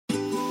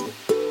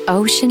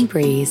Ocean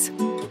breeze,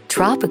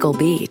 tropical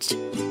beach,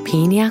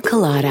 pina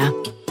colada.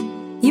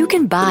 You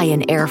can buy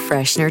an air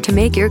freshener to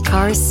make your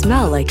car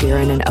smell like you're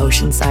in an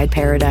oceanside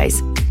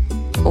paradise.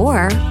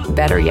 Or,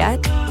 better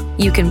yet,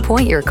 you can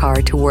point your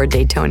car toward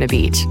Daytona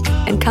Beach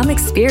and come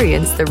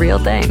experience the real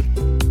thing.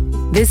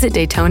 Visit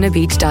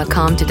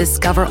DaytonaBeach.com to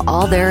discover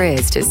all there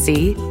is to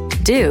see,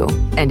 do,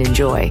 and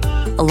enjoy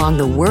along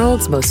the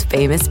world's most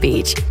famous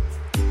beach.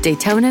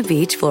 Daytona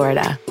Beach,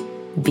 Florida.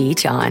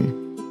 Beach on.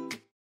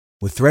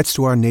 With threats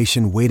to our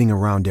nation waiting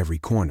around every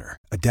corner,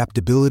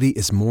 adaptability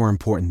is more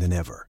important than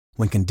ever.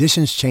 When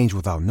conditions change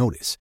without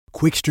notice,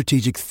 quick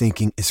strategic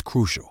thinking is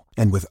crucial.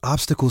 And with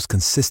obstacles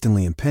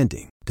consistently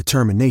impending,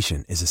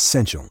 determination is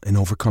essential in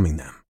overcoming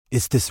them.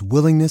 It's this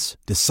willingness,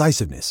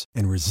 decisiveness,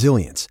 and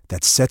resilience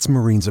that sets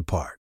Marines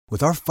apart.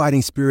 With our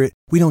fighting spirit,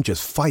 we don't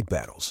just fight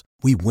battles,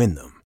 we win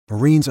them.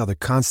 Marines are the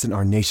constant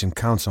our nation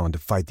counts on to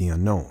fight the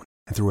unknown.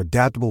 And through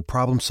adaptable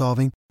problem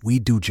solving, we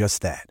do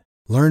just that.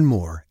 Learn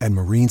more at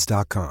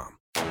marines.com.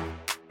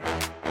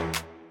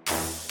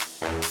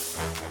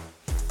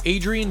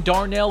 Adrian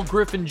Darnell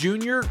Griffin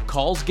Jr.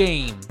 calls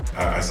game.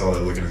 I saw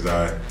that look in his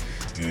eye,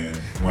 and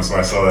once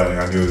I saw that,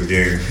 I knew it was a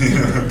game.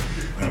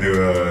 I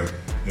knew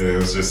it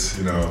was just,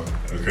 a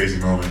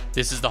crazy moment.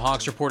 This is the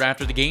Hawks Report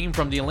after the game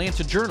from the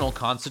Atlanta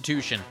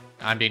Journal-Constitution.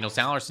 I'm Daniel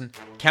Sallerson.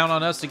 Count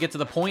on us to get to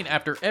the point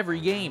after every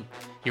game.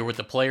 Hear what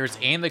the players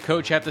and the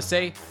coach have to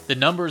say, the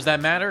numbers that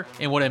matter,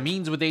 and what it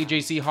means with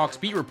AJC Hawks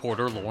beat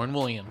reporter Lauren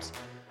Williams.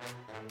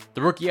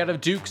 The rookie out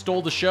of Duke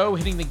stole the show,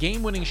 hitting the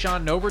game-winning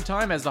shot in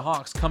overtime as the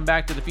Hawks come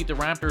back to defeat the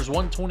Raptors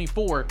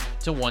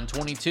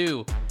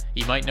 124-122.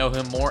 You might know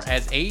him more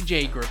as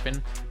AJ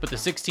Griffin, but the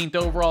 16th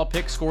overall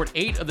pick scored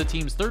 8 of the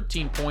team's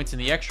 13 points in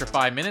the extra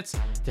 5 minutes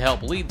to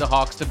help lead the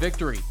Hawks to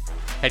victory.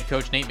 Head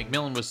coach Nate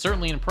McMillan was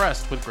certainly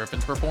impressed with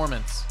Griffin's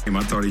performance.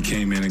 I thought he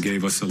came in and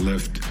gave us a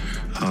lift.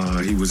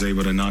 He was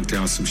able to knock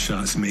down some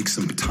shots, make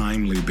some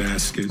timely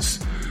baskets,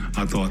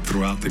 I thought,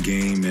 throughout the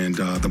game, and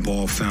the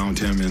ball found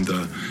him in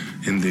the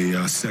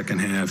second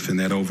half in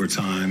that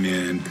overtime,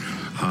 and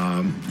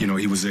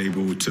he was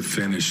able to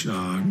finish.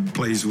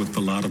 Plays with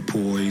a lot of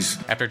poise.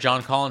 After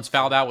John Collins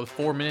fouled out with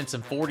 4 minutes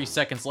and 40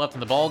 seconds left in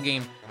the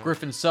ballgame,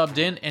 Griffin subbed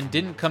in and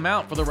didn't come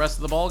out for the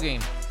rest of the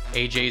ballgame.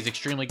 AJ is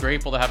extremely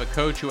grateful to have a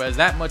coach who has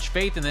that much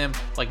faith in him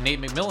like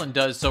Nate McMillan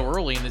does so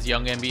early in his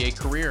young NBA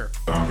career.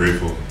 I'm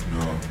grateful,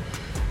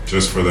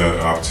 just for that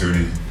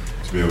opportunity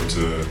to be able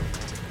to,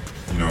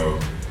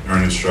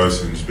 earn his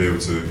trust and just be able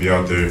to be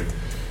out there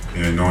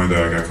and knowing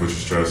that I got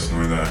coach's trust,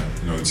 knowing that,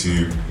 the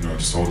team,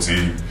 this whole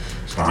team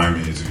is behind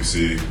me, as you can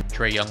see.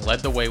 Trae Young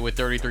led the way with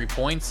 33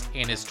 points,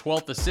 and his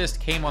 12th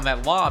assist came on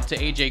that lob to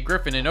AJ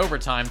Griffin in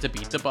overtime to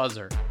beat the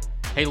buzzer.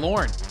 Hey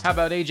Lauren, how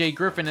about AJ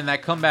Griffin in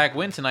that comeback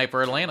win tonight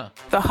for Atlanta?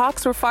 The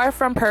Hawks were far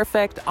from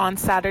perfect on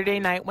Saturday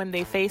night when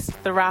they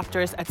faced the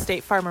Raptors at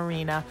State Farm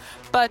Arena,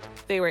 but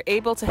they were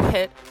able to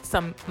hit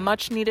some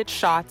much-needed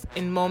shots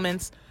in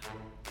moments,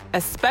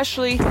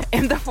 especially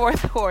in the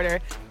fourth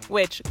quarter,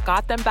 which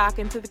got them back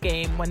into the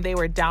game when they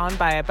were down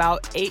by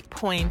about 8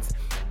 points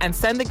and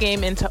send the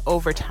game into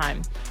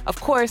overtime. Of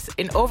course,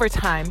 in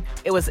overtime,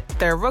 it was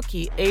their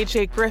rookie,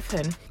 AJ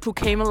Griffin, who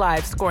came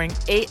alive, scoring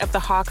 8 of the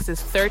Hawks'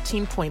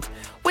 13 points,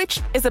 which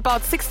is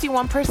about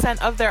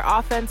 61% of their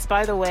offense,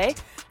 by the way.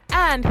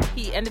 And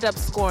he ended up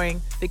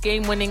scoring the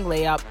game-winning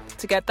layup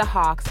to get the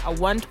Hawks a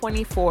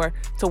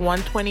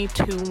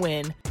 124-122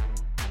 win.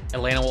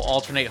 Atlanta will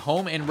alternate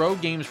home and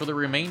road games for the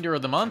remainder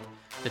of the month.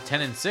 The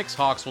 10-6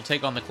 Hawks will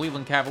take on the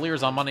Cleveland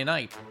Cavaliers on Monday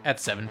night at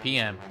 7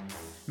 p.m.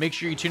 Make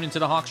sure you tune into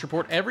the Hawks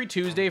Report every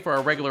Tuesday for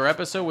our regular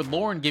episode with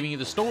Lauren giving you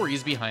the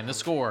stories behind the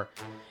score.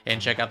 And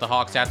check out the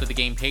Hawks After the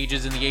Game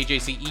pages in the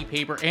AJC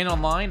e-paper and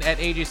online at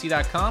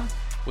ajc.com,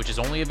 which is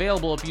only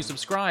available if you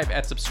subscribe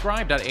at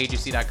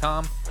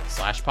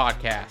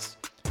subscribe.ajc.com/podcast.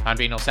 I'm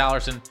Daniel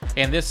Sallerson,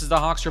 and this is the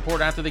Hawks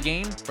Report After the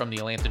Game from the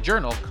Atlanta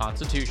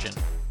Journal-Constitution.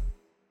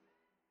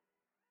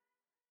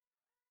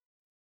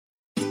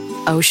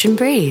 Ocean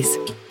breeze,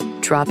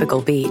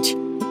 tropical beach.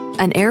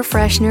 An air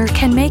freshener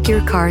can make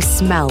your car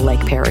smell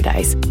like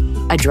paradise.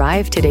 A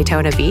drive to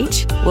Daytona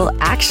Beach will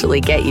actually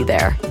get you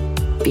there.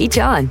 Beach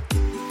on.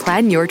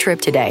 Plan your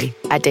trip today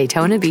at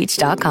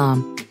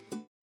DaytonaBeach.com.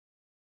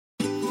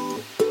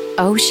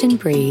 Ocean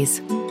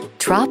breeze,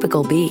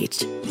 tropical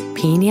beach,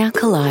 pina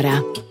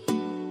colada.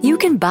 You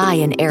can buy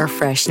an air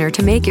freshener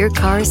to make your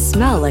car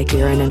smell like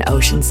you're in an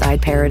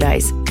oceanside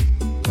paradise.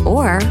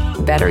 Or,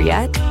 better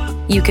yet,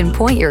 you can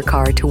point your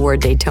car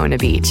toward Daytona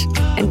Beach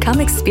and come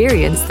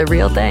experience the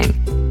real thing.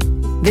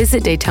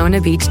 Visit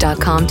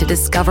DaytonaBeach.com to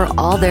discover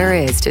all there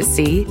is to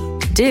see,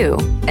 do,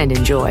 and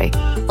enjoy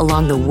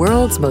along the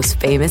world's most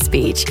famous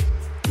beach.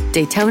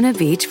 Daytona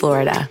Beach,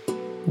 Florida.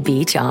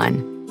 Beach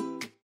on.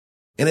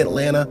 In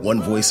Atlanta,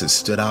 one voice has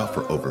stood out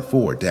for over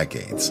 4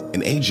 decades.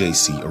 An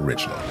AJC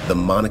original, The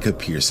Monica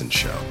Pearson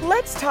Show.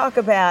 Let's talk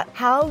about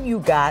how you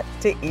got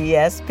to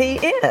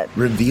ESPN.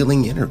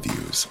 Revealing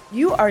interviews.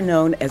 You are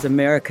known as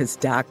America's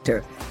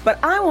doctor.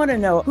 But I want to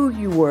know who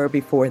you were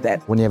before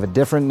that. When you have a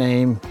different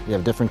name, you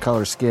have different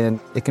color skin,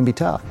 it can be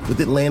tough. With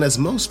Atlanta's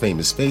most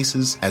famous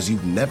faces as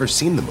you've never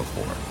seen them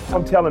before.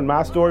 I'm telling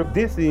my story.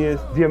 This is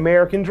the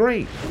American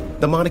dream.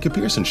 The Monica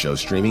Pearson Show,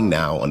 streaming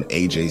now on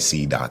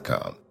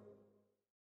AJC.com.